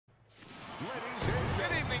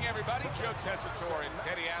Good evening, everybody. Joe Tessitore and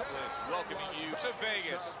Teddy Atlas welcoming you to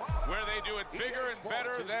Vegas, where they do it bigger and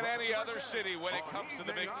better than any other city when it comes to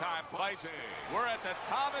the big-time fights. We're at the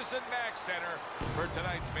Thomas & Mack Center for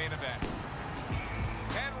tonight's main event.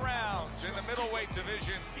 10 rounds in the middleweight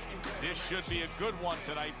division. This should be a good one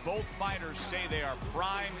tonight. Both fighters say they are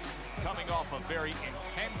primed, coming off a very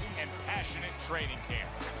intense and passionate training camp.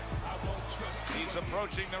 He's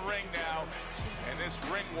approaching the ring now, and this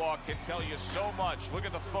ring walk can tell you so much. Look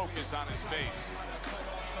at the focus on his face.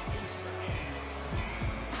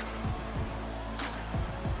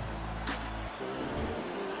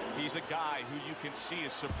 He's a guy who you can see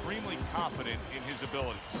is supremely confident in his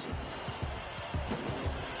abilities.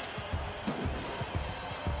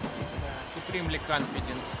 Supremely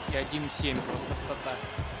confident и 1.7 просто стата.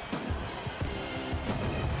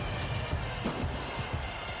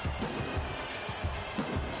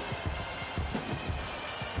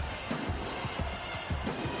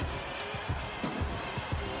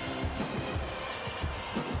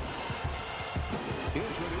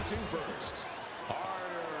 Introducing first,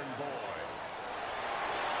 Irindal.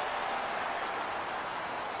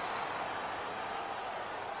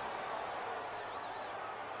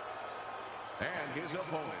 And his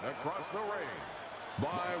opponent across the ring,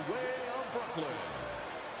 by way of Brooklyn,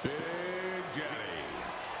 Big Daddy.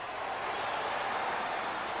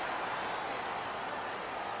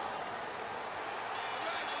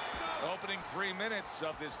 Opening 3 minutes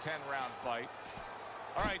of this 10-round fight.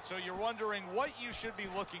 All right, so you're wondering what you should be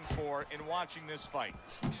looking for in watching this fight.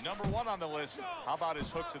 Number one on the list, how about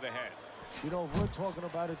his hook to the head? You know, we're talking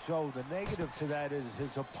about it, Joe. The negative to that is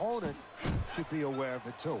his opponent should be aware of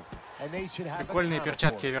it too, and they should have. Прикольные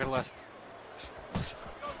перчатки Everlast.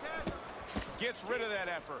 Gets rid of that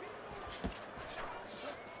effort.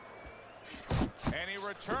 And he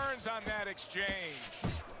returns on that exchange.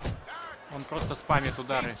 Он просто спамит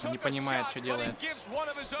удары, не понимает, что делает.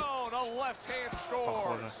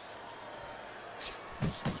 Похоже.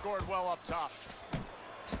 Scored well up top.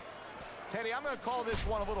 Teddy, I'm going to call this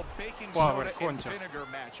one a little baking Power soda and counter. vinegar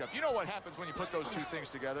matchup. You know what happens when you put those two things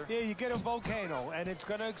together? Yeah, you get a volcano, and it's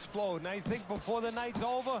going to explode. And I think before the night's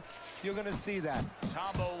over, you're going to see that.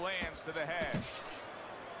 Combo lands to the head.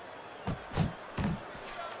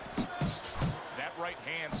 That right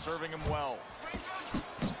hand serving him well.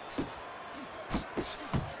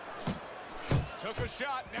 Took a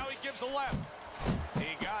shot, now he gives a left.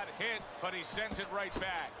 He got hit, but he sends it right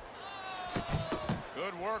back.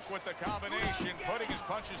 Good work with the combination, putting his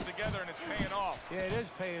punches together, and it's paying off. Yeah, it is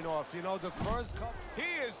paying off. You know, the first couple...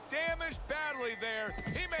 He is damaged badly there.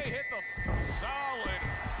 He may hit the solid.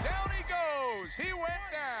 Down he goes. He went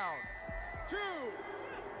down. 2.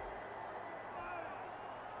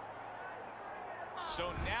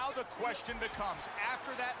 So now the question becomes,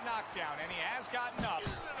 after that knockdown, and he has gotten up,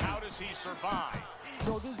 how does he survive?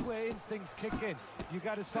 So this is where instincts kick in. You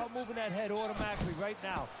got to start moving that head automatically right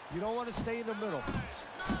now. You don't want to stay in the middle.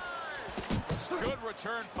 Good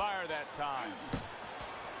return fire that time.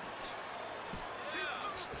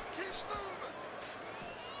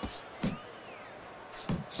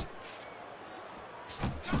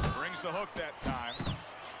 Brings the hook that time.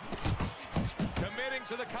 Committing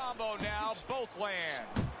to the combo now, both land.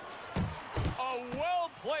 A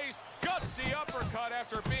well-placed, gutsy uppercut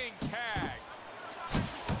after being tagged.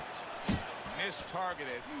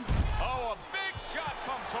 Mistargeted. Oh, a big shot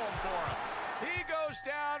comes home for him. He goes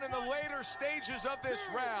down in the later stages of this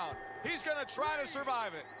round. He's going to try to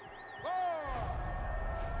survive it. 4,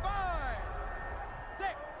 5, 6,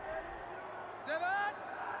 7,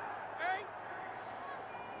 8,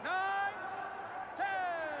 9, 10.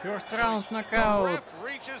 First round knockout. Ref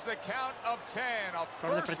reaches the count of 10. A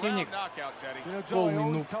Правда, first противник round knockout, Teddy. You know, Joe, I полный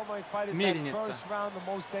always нуб. tell my fighters that Мельница. first round, the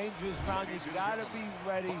most dangerous round, you got to be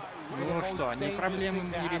ready. Ну что, не проблемы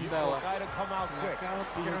Ирindala. Knockout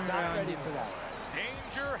в первом раунде.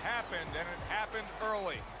 Danger happened, and it happened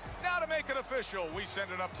early. Now to make it official, we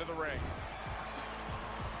send it up to the ring.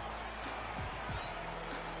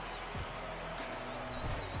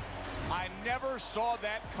 I never saw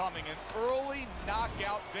that coming. An early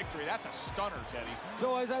knockout victory. That's a stunner, Teddy.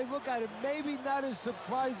 So as I look at it, maybe not as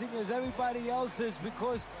surprising as everybody else is,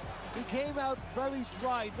 because he came out very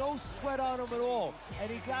dry, no sweat on him at all,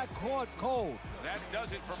 and he got caught cold. That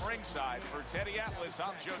does it from ringside. For Teddy Atlas,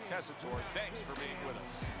 I'm Joe Tessitore. Thanks for being with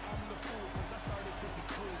us. I'm the fool 'cause I started to be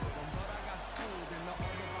cool, but I got schooled in the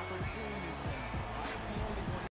art of opportunism.